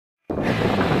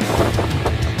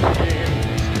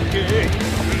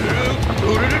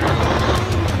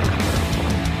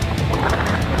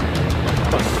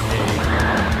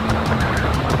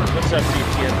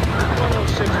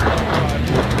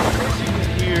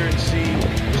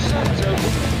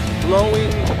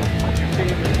glowing, your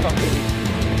favorite fucking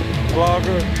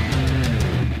vlogger,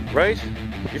 right?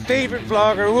 Your favorite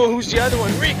vlogger. Oh, who's the other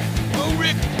one? Rick. Oh,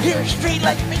 Rick. Here, straight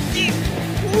like me.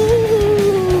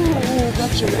 Ooh,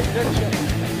 gotcha, Rick. Gotcha.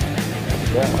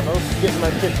 Yeah, I'm out getting my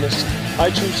fitness. I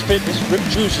choose fitness. Rick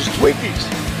chooses Twinkies.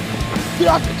 Get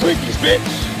off the Twinkies,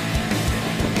 bitch.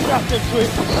 Get off the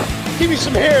Twinkies. Give me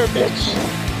some hair, bitch.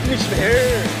 Give me some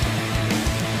hair.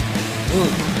 Ooh,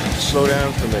 slow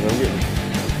down for a minute. I'm getting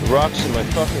the rocks in my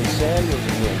fucking sandals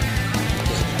again.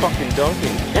 Because it's fucking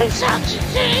dunking. And socks and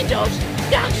sandals.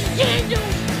 Socks and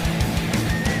sandals.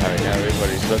 Alright, now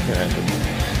everybody's looking at me.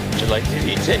 Like, did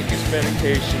he take his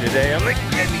medication today? I'm like,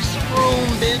 give me some room,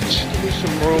 bitch. Give me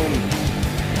some room.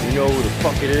 You know who the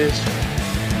fuck it is?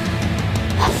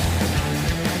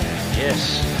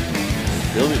 Yes.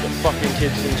 Billy the fucking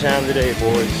kid's in town today,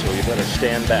 boys, so you better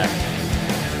stand back.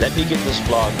 Let me get this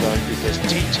vlog done because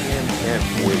DTM can't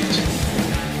wait.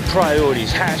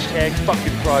 Priorities. Hashtag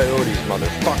fucking priorities,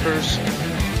 motherfuckers.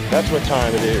 That's what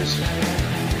time it is.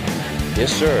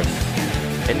 Yes, sir.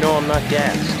 And no, I'm not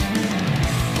gassed.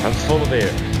 I'm full of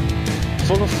air.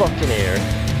 Full of fucking air.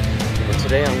 And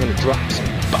today I'm gonna drop some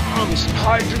bombs, some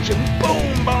hydrogen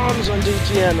boom bombs on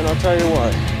DTM, and I'll tell you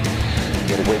what.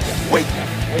 You gotta wake up, wake up,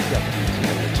 wake up.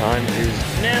 DTM, the time is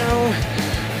now.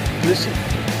 Listen,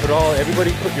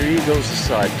 everybody put your egos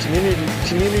aside.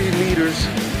 Community leaders,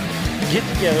 get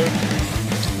together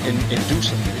and do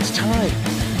something. It's time.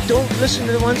 Don't listen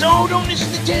to the ones, oh, don't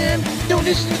listen to Tam, don't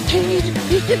listen to King,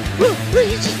 he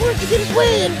just wants to get his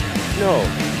way in. No,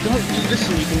 don't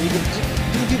listen, you can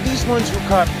these ones who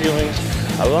caught feelings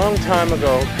a long time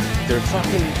ago, they're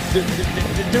really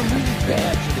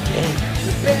bad for the game.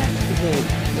 They're bad for the game.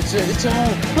 It's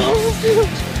all,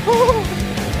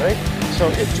 right? So,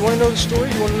 do you want to know the story?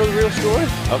 You want to know the real story?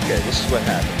 Okay, this is what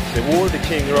happened. They wore the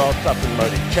king, they're all tough and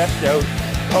muddy, chest out,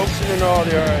 posting and all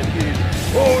the R&Ds.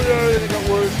 Oh, no, they got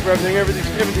words for everything.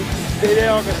 They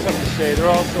all got something to say. They're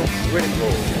all so critical.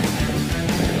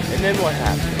 And then what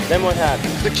happened?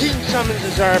 The king summons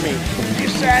his army, the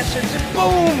assassins, and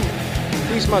boom!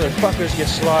 These motherfuckers get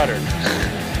slaughtered.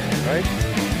 Right?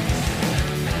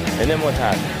 And then what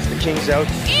happens? The king's out.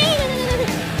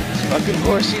 His fucking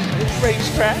horse, he's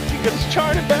racetrack. He gets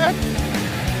charted back.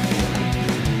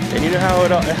 And you know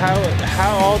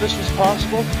how all this was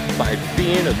possible? By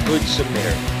being a good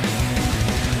Samaritan.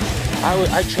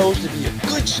 I chose to be a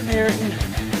good Samaritan,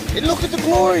 and look at the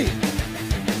glory.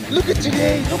 Look at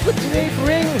today. Look what today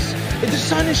brings. And the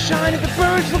sun is shining. The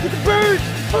birds. Look at the birds.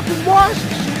 Fucking wasps.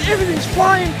 Everything's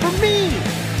flying for me.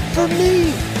 For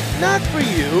me. Not for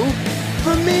you.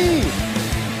 For me.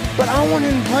 But I want to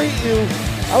invite you.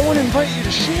 I want to invite you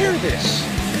to share this.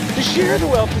 To share the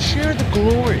wealth. To share the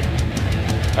glory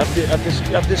of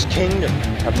this kingdom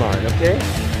of mine. Okay.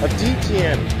 Of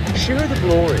DTM. Share the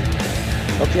glory.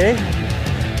 Okay?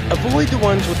 Avoid the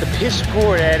ones with the piss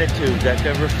poor attitude that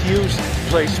refuse to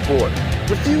play sport.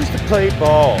 Refuse to play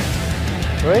ball.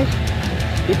 Right?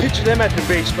 You picture them at the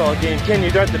baseball game. Ken,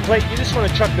 you're at the plate, you just want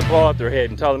to chuck the ball at their head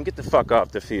and tell them, get the fuck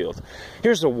off the field.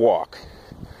 Here's a walk.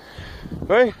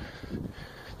 Right?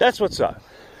 That's what's up.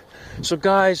 So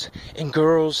guys and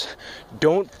girls,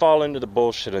 don't fall into the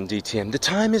bullshit on DTM. The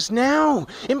time is now.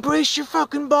 Embrace your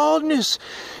fucking baldness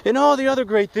and all the other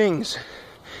great things.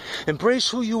 Embrace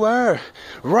who you are.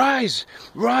 Rise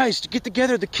to get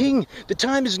together. The king, the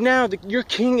time is now. Your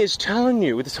king is telling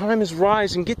you, the time is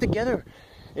rise and get together.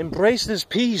 Embrace this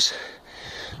peace.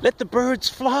 Let the birds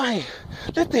fly.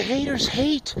 Let the haters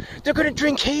hate. They're gonna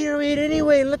drink haterade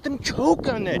anyway and let them choke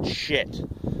on that shit.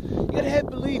 You gotta have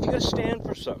belief. You gotta stand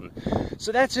for something.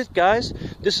 So that's it, guys.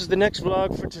 This is the next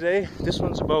vlog for today. This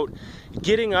one's about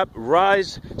getting up,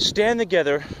 rise, stand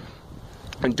together,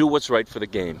 and do what's right for the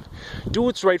game. Do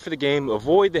what's right for the game.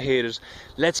 Avoid the haters.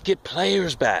 Let's get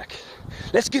players back.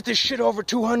 Let's get this shit over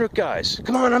 200, guys.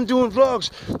 Come on, I'm doing vlogs.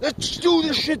 Let's do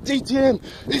this shit, DTM.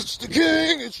 It's the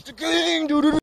king. It's the king.